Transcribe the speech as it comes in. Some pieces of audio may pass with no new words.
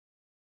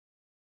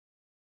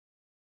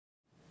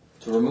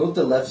To remove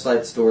the left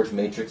side storage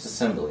matrix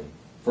assembly,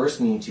 first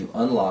you need to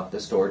unlock the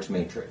storage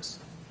matrix.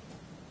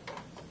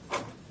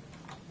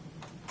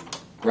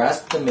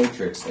 Grasp the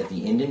matrix at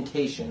the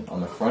indentation on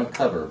the front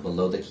cover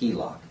below the key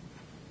lock.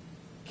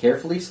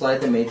 Carefully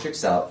slide the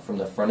matrix out from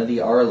the front of the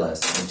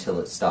RLS until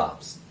it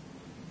stops.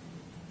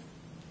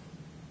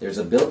 There's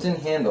a built-in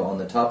handle on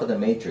the top of the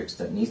matrix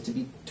that needs to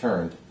be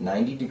turned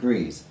 90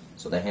 degrees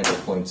so the handle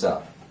points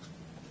up.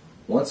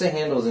 Once the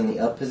handle is in the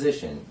up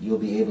position, you'll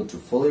be able to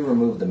fully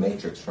remove the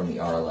matrix from the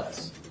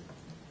RLS.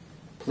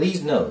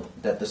 Please note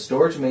that the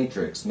storage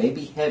matrix may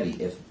be heavy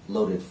if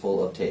loaded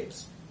full of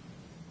tapes.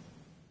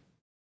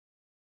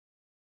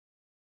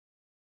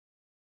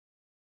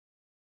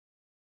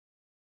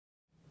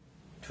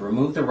 To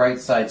remove the right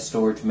side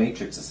storage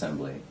matrix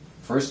assembly,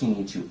 first you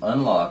need to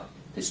unlock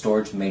the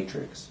storage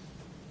matrix.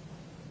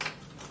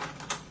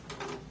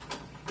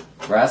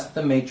 Grasp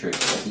the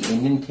matrix at the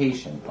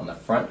indentation on the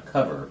front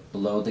cover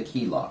below the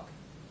key lock.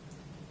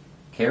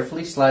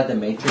 Carefully slide the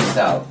matrix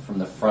out from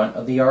the front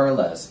of the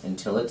RLS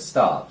until it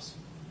stops.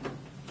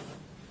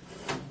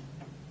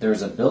 There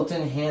is a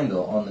built-in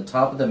handle on the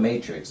top of the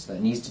matrix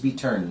that needs to be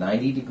turned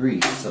 90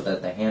 degrees so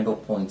that the handle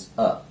points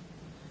up.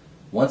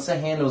 Once the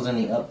handle is in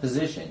the up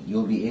position, you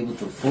will be able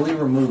to fully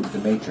remove the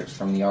matrix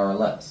from the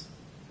RLS.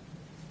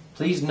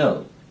 Please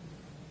note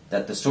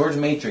that the storage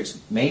matrix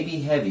may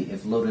be heavy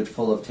if loaded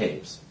full of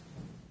tapes.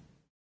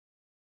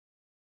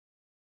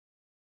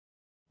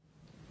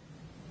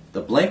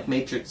 The blank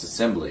matrix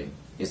assembly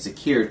is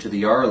secured to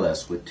the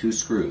RLS with 2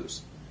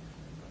 screws,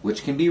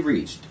 which can be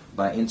reached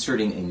by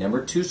inserting a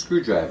number 2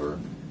 screwdriver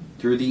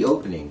through the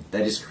opening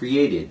that is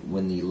created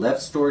when the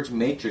left storage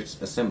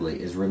matrix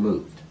assembly is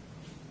removed.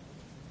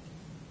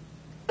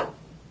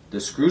 The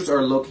screws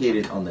are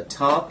located on the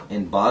top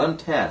and bottom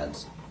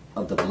tabs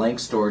of the blank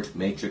storage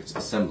matrix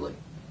assembly.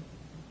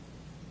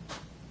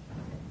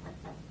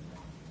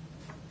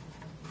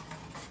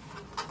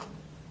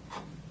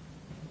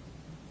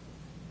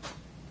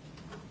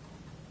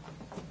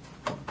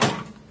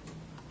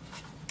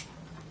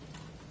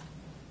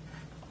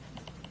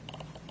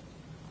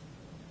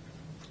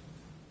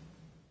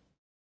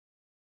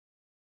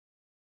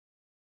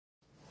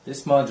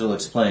 This module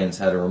explains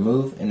how to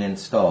remove and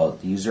install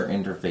the user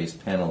interface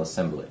panel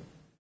assembly.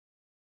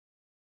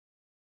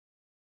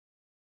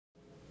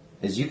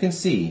 As you can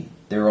see,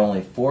 there are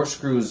only 4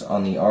 screws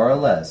on the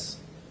RLS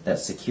that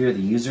secure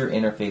the user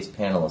interface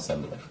panel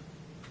assembly.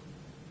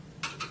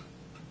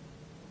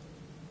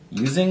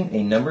 Using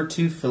a number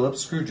 2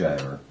 Phillips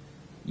screwdriver,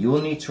 you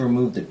will need to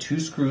remove the 2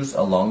 screws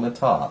along the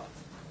top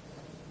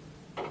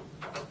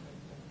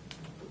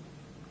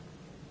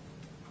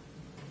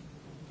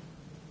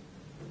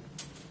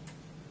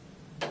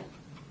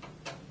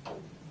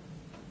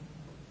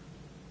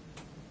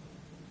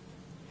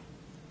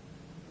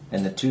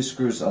and the 2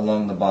 screws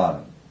along the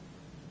bottom.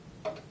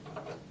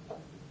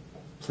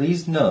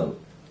 Please note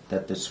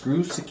that the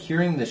screw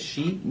securing the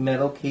sheet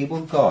metal cable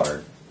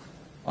guard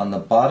on the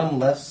bottom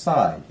left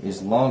side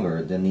is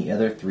longer than the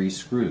other 3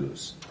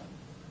 screws.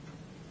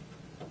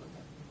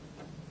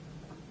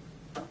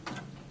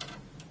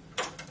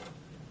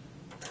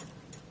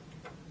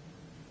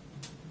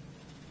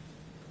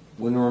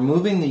 When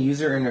removing the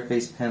user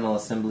interface panel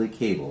assembly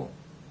cable,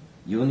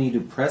 you will need to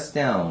press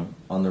down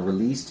on the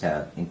release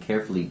tab and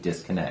carefully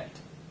disconnect.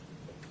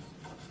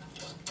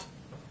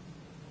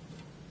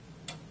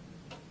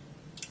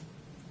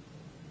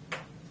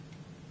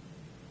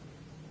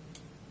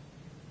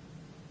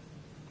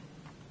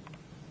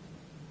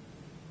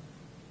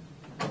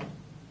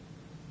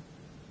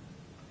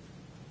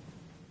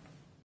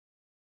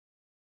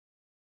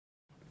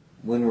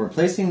 When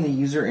replacing the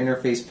user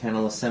interface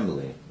panel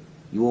assembly,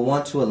 you will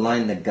want to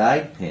align the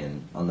guide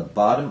pin on the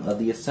bottom of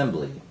the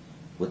assembly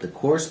with the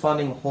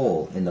corresponding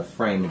hole in the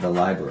frame of the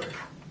library.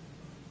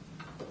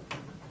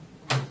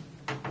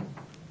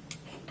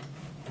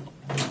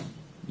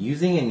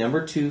 Using a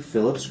number 2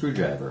 Phillips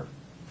screwdriver,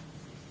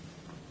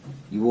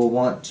 you will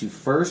want to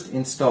first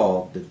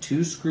install the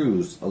 2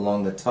 screws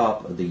along the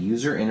top of the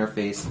user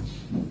interface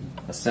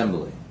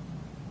assembly.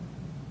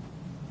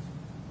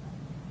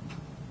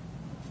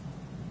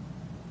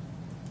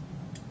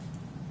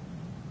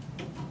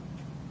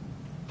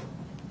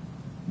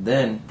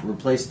 Then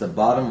replace the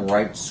bottom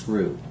right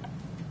screw.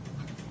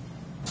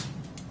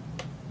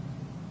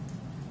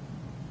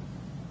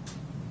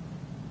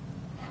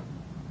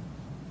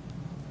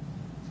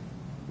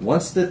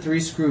 Once the 3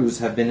 screws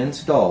have been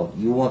installed,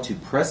 you want to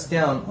press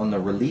down on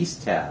the release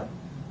tab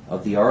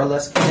of the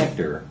RLS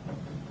connector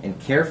and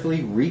carefully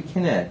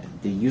reconnect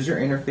the user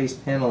interface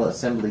panel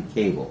assembly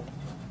cable.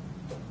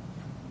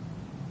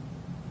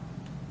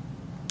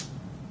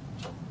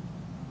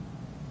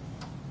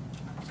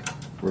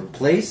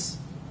 Replace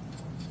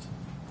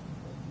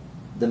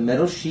the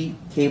metal sheet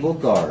cable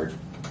guard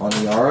on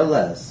the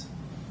RLS,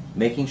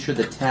 making sure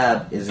the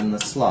tab is in the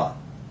slot.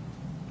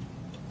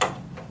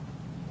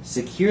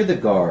 Secure the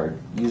guard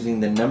using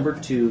the number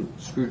 2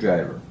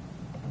 screwdriver.